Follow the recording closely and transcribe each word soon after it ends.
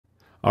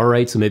All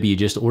right, so maybe you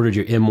just ordered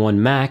your M1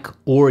 Mac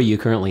or you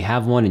currently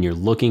have one and you're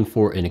looking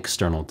for an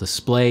external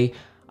display.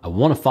 I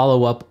want to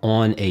follow up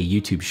on a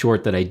YouTube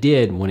short that I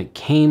did when it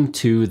came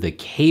to the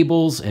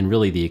cables and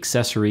really the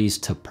accessories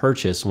to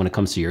purchase when it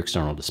comes to your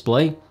external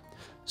display.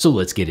 So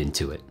let's get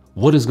into it.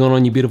 What is going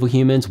on, you beautiful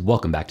humans?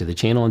 Welcome back to the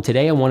channel. And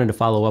today I wanted to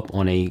follow up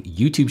on a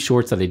YouTube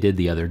shorts that I did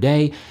the other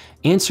day,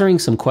 answering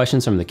some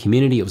questions from the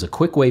community. It was a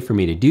quick way for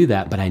me to do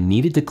that, but I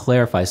needed to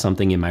clarify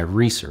something in my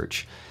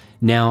research.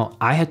 Now,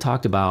 I had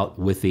talked about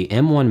with the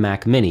M1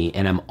 Mac Mini,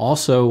 and I'm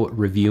also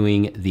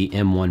reviewing the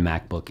M1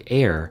 MacBook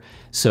Air.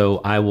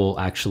 So I will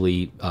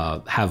actually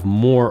have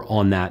more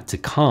on that to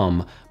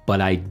come,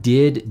 but I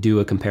did do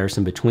a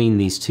comparison between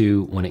these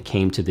two when it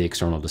came to the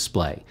external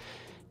display.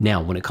 Now,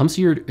 when it comes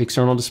to your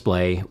external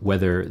display,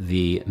 whether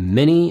the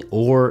Mini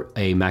or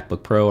a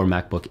MacBook Pro or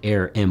MacBook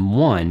Air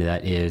M1,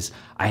 that is,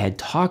 I had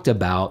talked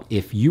about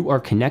if you are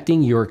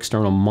connecting your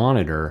external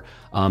monitor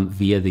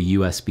via the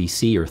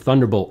USB-C or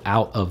Thunderbolt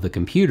out of the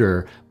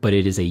computer, but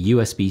it is a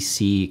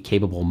USB-C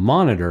capable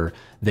monitor,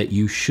 that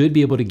you should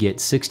be able to get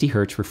 60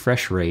 Hertz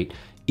refresh rate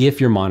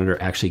if your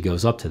monitor actually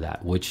goes up to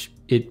that, which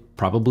it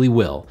probably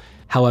will.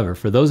 However,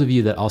 for those of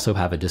you that also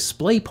have a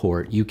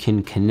DisplayPort, you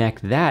can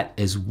connect that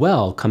as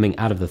well coming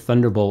out of the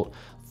Thunderbolt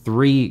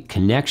 3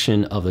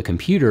 connection of the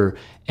computer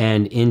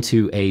and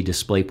into a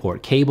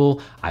DisplayPort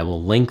cable. I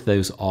will link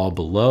those all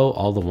below,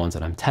 all the ones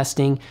that I'm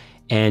testing.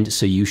 And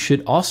so you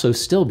should also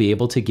still be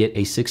able to get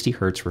a 60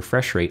 Hertz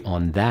refresh rate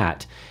on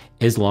that,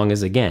 as long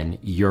as, again,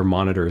 your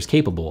monitor is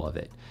capable of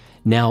it.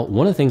 Now,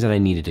 one of the things that I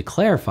needed to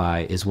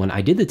clarify is when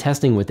I did the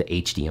testing with the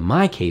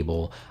HDMI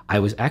cable, I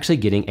was actually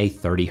getting a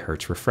 30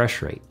 Hertz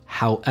refresh rate.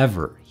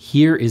 However,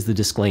 here is the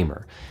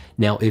disclaimer.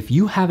 Now, if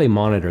you have a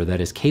monitor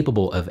that is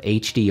capable of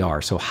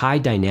HDR, so high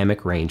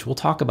dynamic range, we'll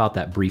talk about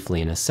that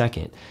briefly in a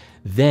second,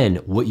 then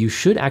what you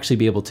should actually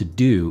be able to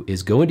do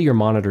is go into your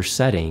monitor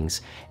settings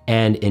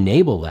and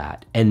enable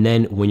that. And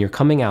then when you're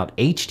coming out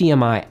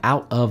HDMI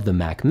out of the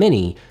Mac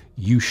Mini,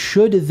 you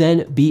should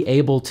then be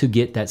able to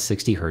get that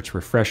 60 Hertz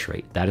refresh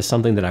rate. That is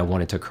something that I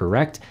wanted to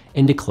correct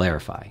and to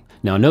clarify.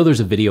 Now, I know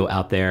there's a video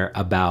out there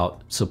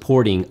about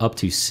supporting up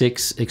to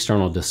 6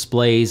 external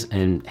displays,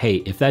 and hey,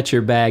 if that's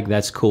your bag,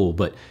 that's cool.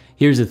 But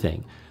here's the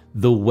thing.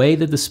 The way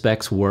that the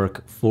specs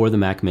work for the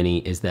Mac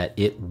Mini is that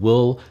it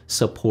will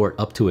support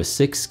up to a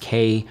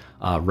 6K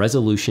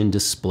resolution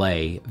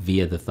display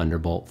via the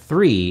Thunderbolt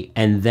 3,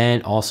 and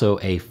then also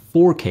a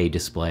 4K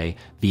display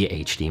via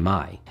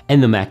HDMI.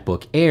 And the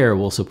MacBook Air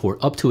will support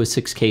up to a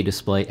 6K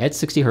display at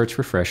 60 Hertz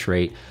refresh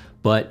rate,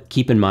 but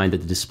keep in mind that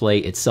the display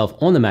itself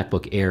on the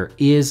MacBook Air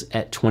is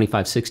at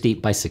 2560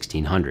 by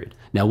 1600.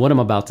 Now, what I'm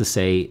about to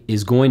say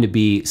is going to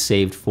be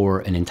saved for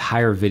an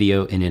entire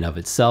video in and of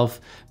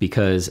itself,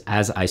 because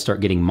as I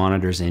start getting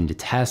monitors in to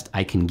test,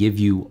 I can give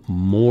you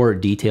more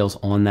details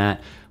on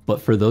that.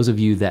 But for those of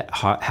you that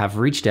have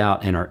reached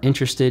out and are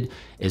interested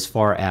as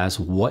far as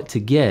what to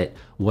get,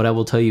 what I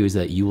will tell you is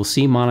that you will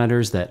see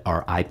monitors that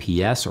are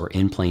IPS or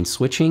in-plane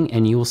switching,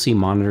 and you will see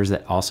monitors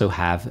that also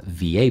have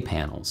VA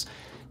panels.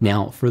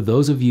 Now, for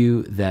those of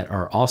you that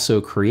are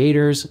also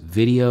creators,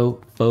 video,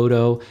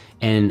 photo,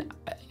 and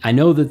I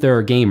know that there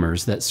are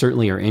gamers that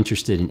certainly are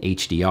interested in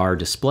HDR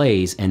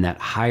displays and that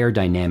higher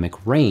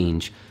dynamic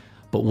range,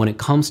 but when it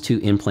comes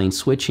to in-plane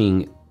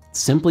switching,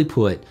 simply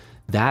put,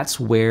 that's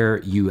where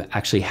you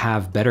actually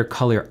have better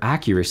color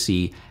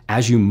accuracy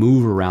as you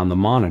move around the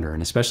monitor.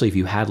 And especially if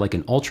you had like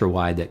an ultra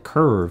wide that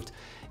curved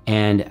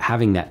and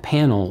having that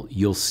panel,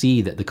 you'll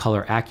see that the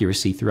color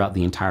accuracy throughout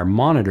the entire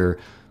monitor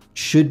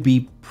should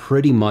be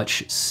pretty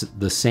much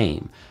the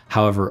same.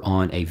 However,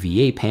 on a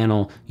VA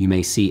panel, you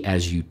may see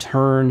as you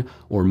turn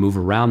or move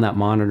around that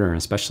monitor, and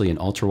especially an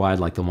ultra wide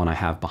like the one I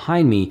have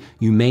behind me,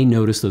 you may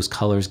notice those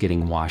colors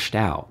getting washed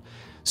out.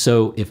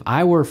 So if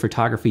I were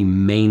photography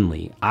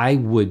mainly, I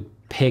would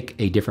pick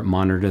a different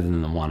monitor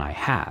than the one I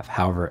have.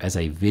 However, as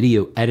a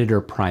video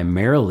editor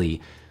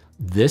primarily,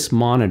 this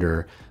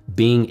monitor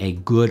being a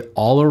good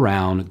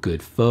all-around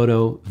good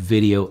photo,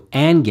 video,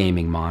 and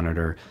gaming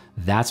monitor,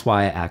 that's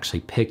why I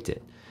actually picked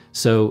it.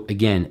 So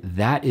again,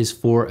 that is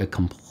for a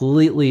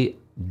completely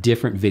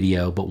different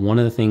video, but one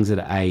of the things that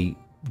I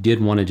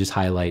did want to just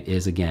highlight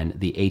is, again,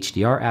 the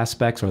HDR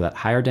aspects, or that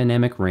higher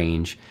dynamic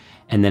range,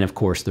 and then of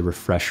course the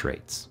refresh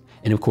rates.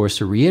 And of course,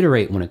 to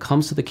reiterate, when it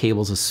comes to the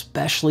cables,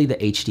 especially the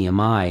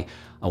HDMI,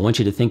 I want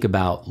you to think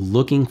about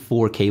looking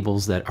for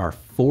cables that are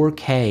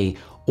 4K,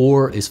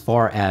 or as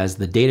far as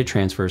the data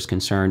transfer is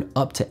concerned,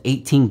 up to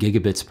 18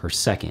 gigabits per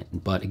second.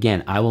 But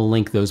again, I will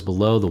link those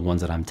below, the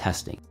ones that I'm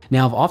testing.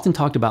 Now, I've often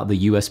talked about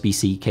the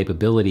USB-C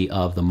capability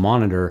of the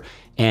monitor,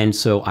 and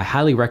so I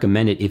highly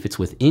recommend it if it's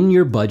within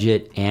your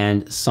budget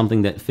and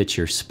something that fits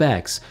your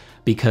specs,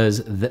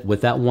 because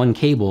with that one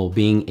cable,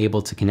 being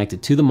able to connect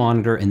it to the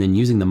monitor and then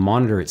using the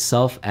monitor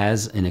itself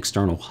as an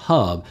external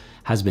hub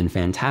has been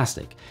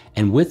fantastic.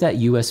 And with that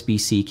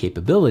USB-C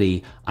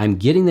capability, I'm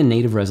getting the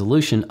native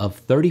resolution of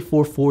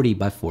 3440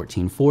 by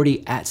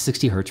 1440 at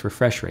 60 Hertz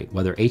refresh rate,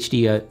 whether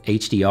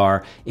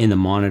HDR in the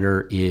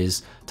monitor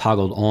is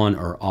toggled on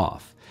or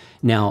off.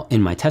 Now,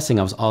 in my testing,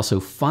 I was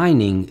also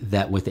finding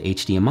that with the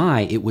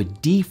HDMI, it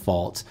would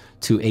default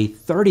to a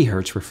 30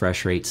 hertz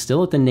refresh rate,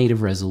 still at the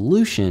native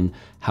resolution.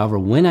 However,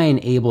 when I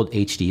enabled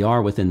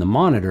HDR within the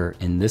monitor,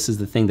 and this is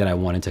the thing that I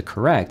wanted to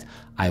correct,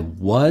 I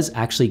was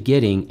actually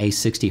getting a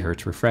 60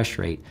 hertz refresh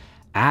rate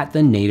at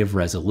the native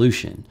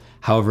resolution.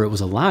 However, it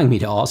was allowing me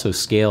to also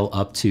scale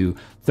up to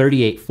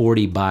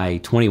 3840 by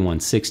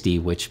 2160,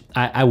 which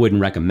I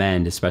wouldn't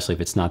recommend, especially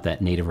if it's not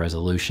that native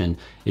resolution.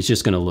 It's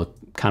just gonna look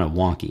kind of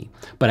wonky.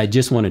 But I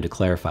just wanted to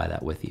clarify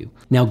that with you.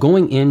 Now,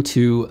 going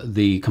into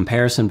the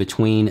comparison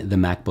between the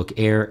MacBook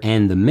Air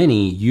and the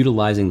Mini,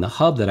 utilizing the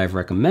hub that I've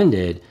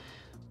recommended,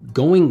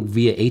 going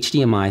via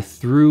HDMI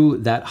through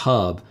that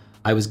hub,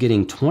 I was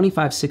getting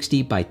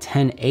 2560 by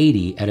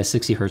 1080 at a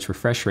 60 hertz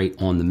refresh rate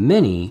on the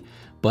Mini,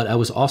 but I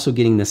was also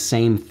getting the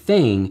same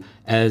thing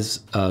as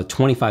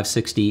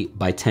 2560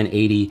 by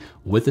 1080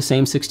 with the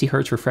same 60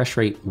 hertz refresh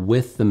rate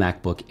with the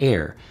MacBook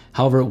Air.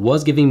 However, it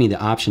was giving me the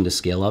option to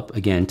scale up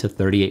again to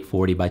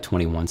 3840 by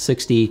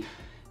 2160.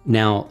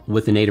 Now,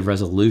 with the native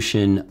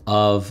resolution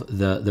of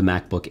the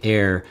MacBook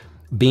Air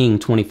being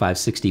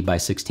 2560 by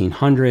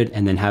 1600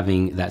 and then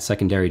having that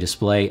secondary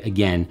display,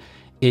 again,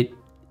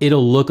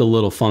 it'll look a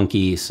little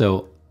funky.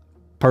 So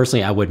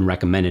personally, I wouldn't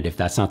recommend it if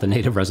that's not the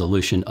native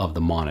resolution of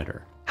the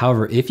monitor.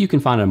 However, if you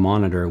can find a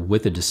monitor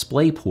with a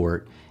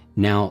DisplayPort,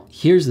 now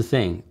here's the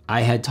thing.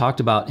 I had talked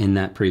about in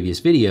that previous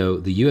video,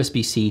 the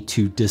USB-C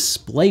to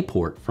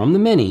DisplayPort from the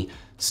Mini,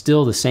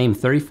 still the same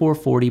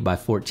 3440 by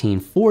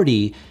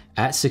 1440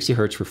 at 60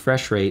 hertz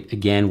refresh rate,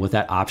 again, with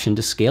that option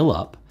to scale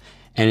up.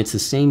 And it's the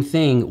same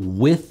thing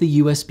with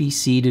the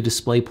USB-C to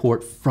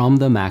DisplayPort from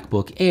the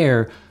MacBook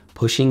Air,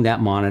 pushing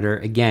that monitor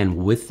again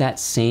with that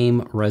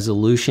same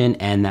resolution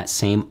and that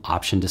same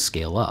option to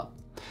scale up.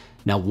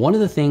 Now, one of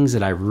the things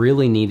that I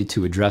really needed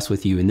to address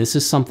with you, and this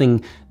is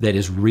something that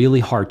is really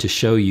hard to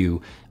show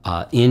you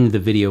in the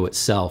video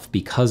itself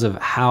because of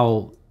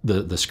how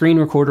the screen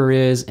recorder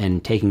is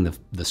and taking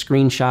the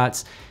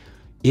screenshots.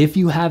 If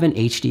you have an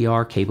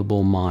HDR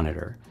capable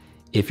monitor,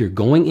 if you're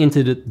going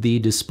into the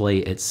display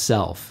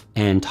itself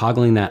and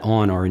toggling that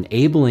on or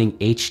enabling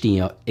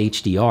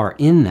HDR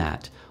in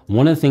that,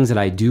 one of the things that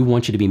I do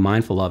want you to be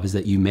mindful of is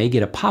that you may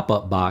get a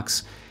pop-up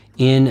box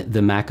in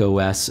the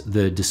macOS,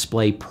 the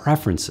display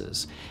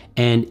preferences,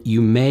 and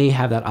you may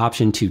have that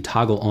option to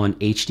toggle on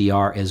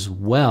HDR as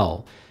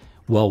well.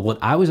 Well, what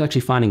I was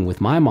actually finding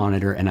with my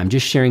monitor, and I'm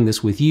just sharing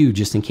this with you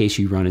just in case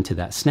you run into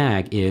that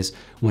snag, is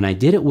when I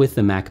did it with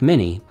the Mac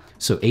Mini,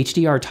 so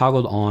HDR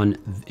toggled on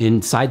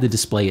inside the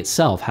display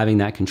itself, having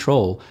that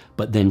control,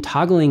 but then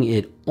toggling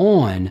it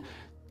on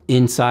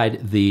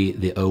inside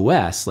the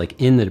OS, like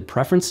in the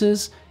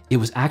preferences, it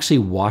was actually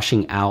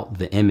washing out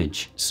the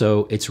image.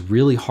 So it's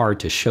really hard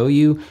to show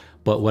you,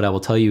 but what I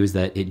will tell you is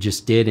that it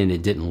just did and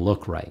it didn't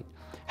look right.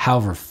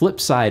 However, flip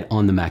side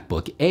on the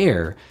MacBook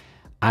Air,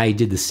 I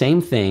did the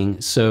same thing.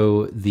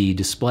 So the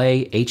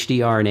display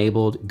HDR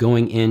enabled,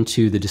 going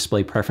into the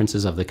display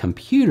preferences of the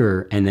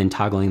computer and then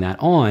toggling that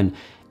on,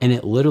 and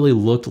it literally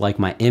looked like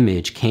my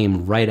image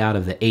came right out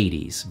of the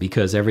 80s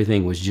because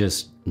everything was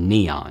just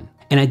neon.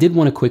 And I did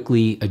want to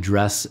quickly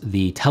address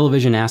the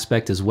television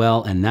aspect as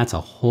well, and that's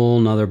a whole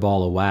nother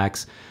ball of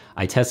wax.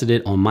 I tested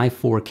it on my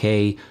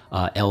 4K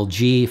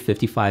LG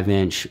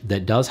 55-inch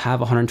that does have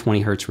 120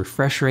 hertz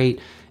refresh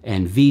rate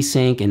and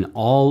VSync and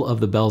all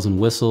of the bells and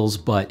whistles,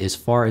 but as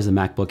far as the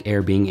MacBook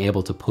Air being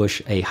able to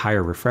push a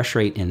higher refresh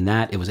rate in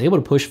that, it was able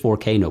to push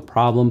 4K no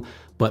problem,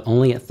 but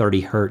only at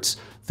 30 hertz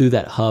through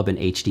that hub and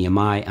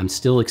HDMI. I'm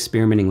still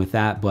experimenting with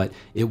that, but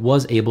it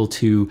was able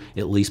to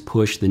at least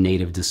push the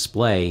native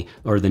display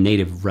or the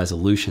native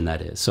resolution,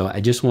 that is. So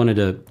I just wanted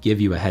to give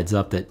you a heads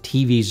up that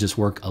TVs just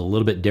work a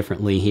little bit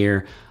differently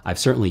here. I've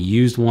certainly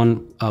used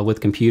one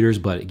with computers,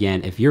 but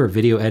again, if you're a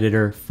video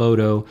editor,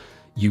 photo,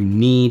 you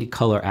need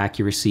color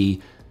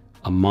accuracy,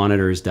 a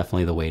monitor is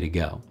definitely the way to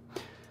go.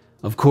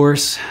 Of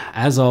course,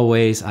 as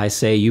always, I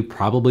say you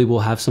probably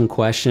will have some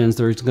questions.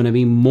 There's going to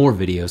be more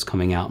videos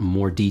coming out and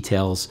more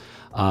details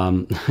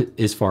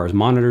as far as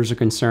monitors are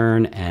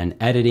concerned and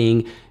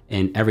editing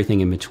and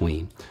everything in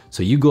between.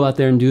 So you go out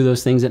there and do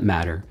those things that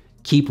matter.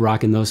 Keep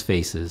rocking those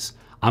faces.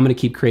 I'm going to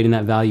keep creating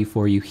that value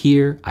for you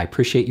here. I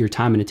appreciate your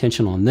time and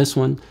attention on this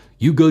one.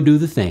 You go do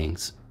the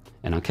things,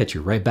 and I'll catch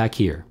you right back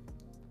here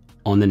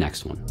on the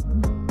next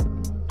one.